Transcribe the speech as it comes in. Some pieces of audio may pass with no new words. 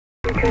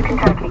522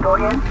 Kentucky, go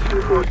ahead.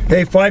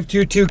 Hey,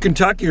 522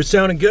 Kentucky, you're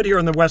sounding good here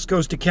on the west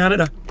coast of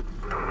Canada.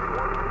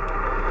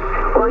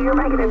 Well, you're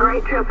making a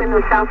great trip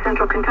into South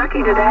Central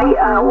Kentucky today.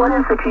 What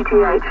is the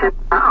QTH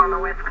on the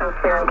west coast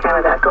here in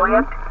Canada? Go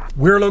ahead.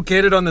 We're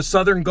located on the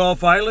southern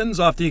Gulf Islands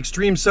off the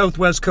extreme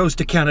southwest coast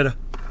of Canada.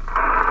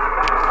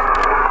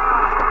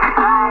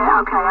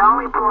 Okay, I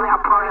only pulled out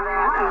part of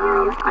that,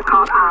 I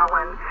called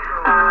island,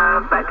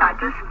 but I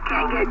just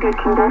can't get good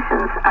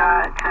conditions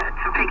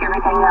to pick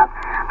everything up.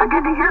 But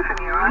good to hear from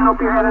you. I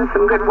hope you're having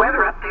some good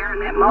weather up there, and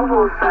that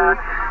mobile's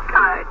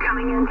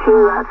coming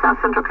into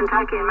South Central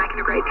Kentucky and making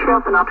a great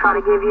trip, and I'll try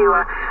to give you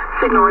a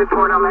signal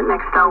report on that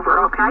next over,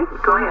 okay?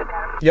 Go ahead.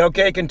 Yeah,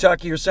 okay,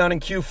 Kentucky, you're sounding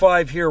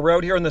Q5 here. We're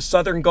out here in the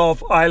southern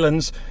Gulf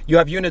Islands. You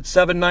have unit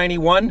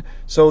 791,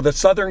 so the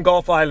southern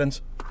Gulf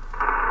Islands.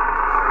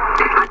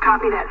 I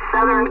copy that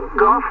southern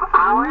Gulf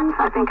Islands.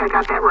 I think I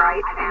got that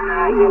right.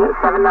 And unit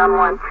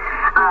 791.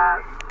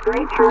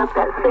 Great trip.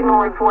 That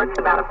signal report's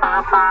about a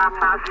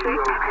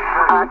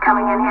 5556.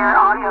 Coming in here,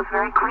 audio's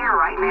very clear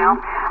right now.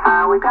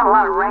 We've got a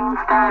lot of rain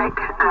static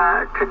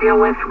to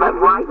deal with, but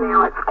right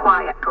now it's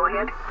quiet. Go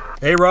ahead.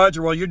 Hey,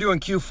 Roger. Well, you're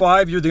doing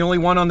Q5. You're the only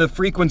one on the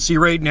frequency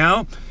right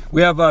now.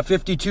 We have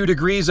 52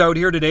 degrees out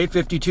here today,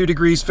 52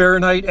 degrees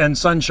Fahrenheit and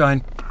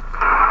sunshine.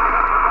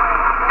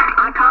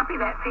 I copy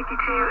that 52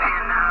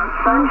 and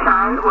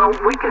sunshine. Well,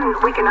 we can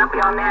up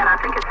you on that. I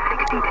think it's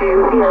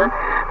 62 here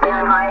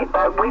Fahrenheit,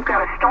 but we've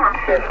got a storm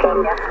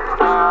system,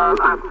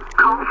 a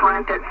cold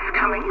front that's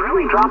coming,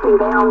 really dropping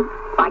down,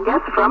 I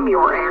guess, from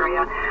your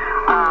area,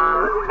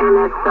 and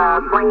it's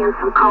bringing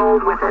some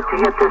cold with it to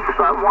hit this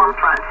warm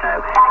front. So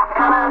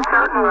kind of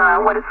uncertain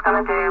what it's going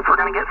to do, if we're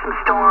going to get some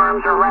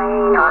storms or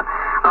rain or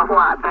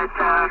what, but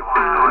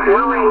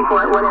we're ready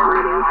for it, whatever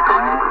it is. Go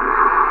ahead.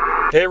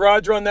 Hey,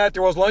 Roger on that.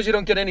 Well, as long as you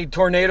don't get any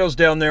tornadoes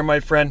down there, my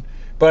friend.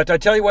 But I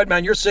tell you what,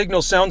 man, your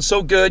signal sounds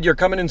so good. You're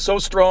coming in so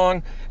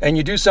strong, and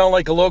you do sound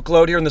like a local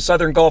out here in the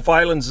southern Gulf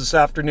Islands this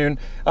afternoon.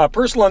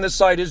 Personal on this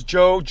side is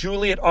Joe,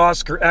 Juliet,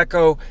 Oscar,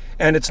 Echo,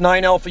 and it's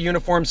 9 Alpha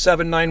Uniform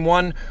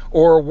 791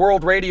 or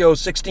World Radio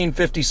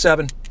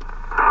 1657.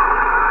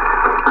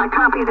 I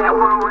copy that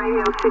World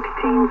Radio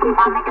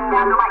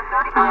 1657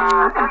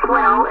 as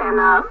well, and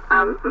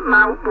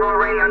my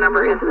World Radio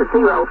number is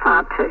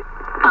 052.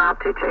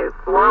 522.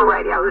 World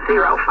Radio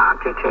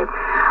 0522.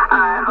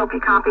 I hope you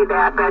copied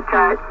that. But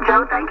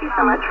Joe, thank you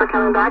so much for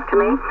coming back to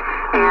me.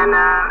 And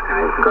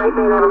it's great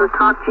being able to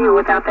talk to you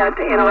without that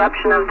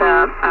interruption of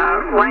the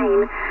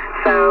rain.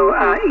 So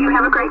you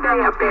have a great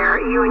day up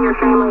there. You and your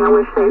family, I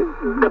wish the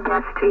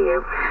best to you.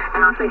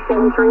 And I'll say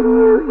 73 to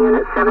you,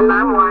 Unit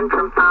 791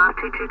 from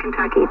 522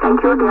 Kentucky.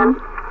 Thank you again.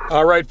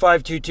 All right,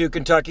 522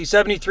 Kentucky.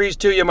 73's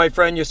to you, my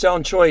friend. You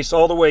sound choice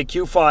all the way.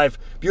 Q5.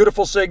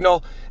 Beautiful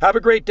signal. Have a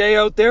great day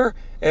out there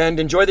and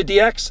enjoy the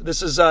DX.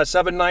 This is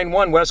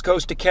 791 West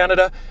Coast of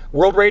Canada.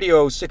 World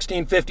Radio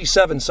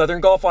 1657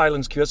 Southern Gulf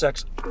Islands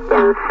QSX.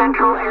 In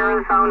Central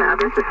Arizona.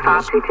 This is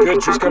 522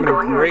 Good. She's coming in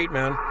great,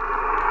 man.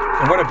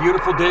 And what a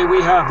beautiful day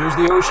we have. There's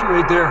the ocean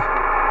right there.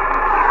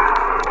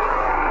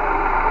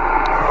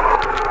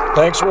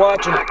 Thanks for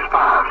watching. All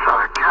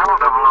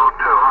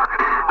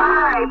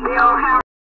right, Bill. How